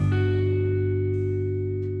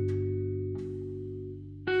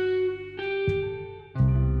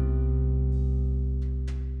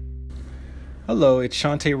Hello, it's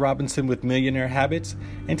Shantae Robinson with Millionaire Habits,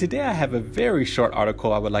 and today I have a very short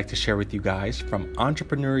article I would like to share with you guys from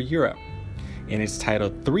Entrepreneur Europe, and it's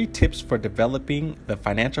titled 3 Tips for Developing the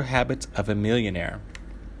Financial Habits of a Millionaire,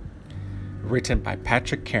 written by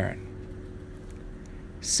Patrick Carone.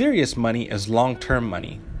 Serious money is long-term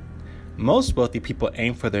money. Most wealthy people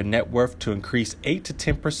aim for their net worth to increase 8 to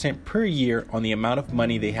 10% per year on the amount of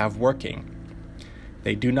money they have working.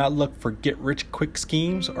 They do not look for get-rich-quick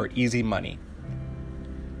schemes or easy money.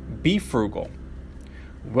 Be frugal.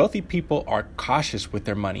 Wealthy people are cautious with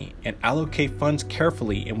their money and allocate funds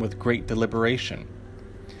carefully and with great deliberation.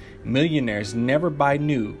 Millionaires never buy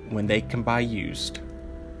new when they can buy used.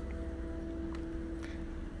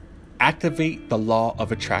 Activate the law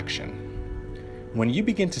of attraction. When you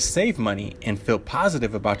begin to save money and feel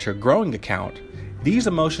positive about your growing account, these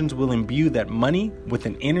emotions will imbue that money with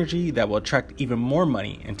an energy that will attract even more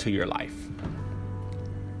money into your life.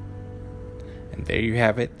 And there you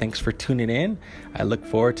have it. Thanks for tuning in. I look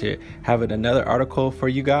forward to having another article for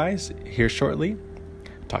you guys here shortly.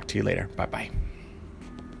 Talk to you later. Bye-bye.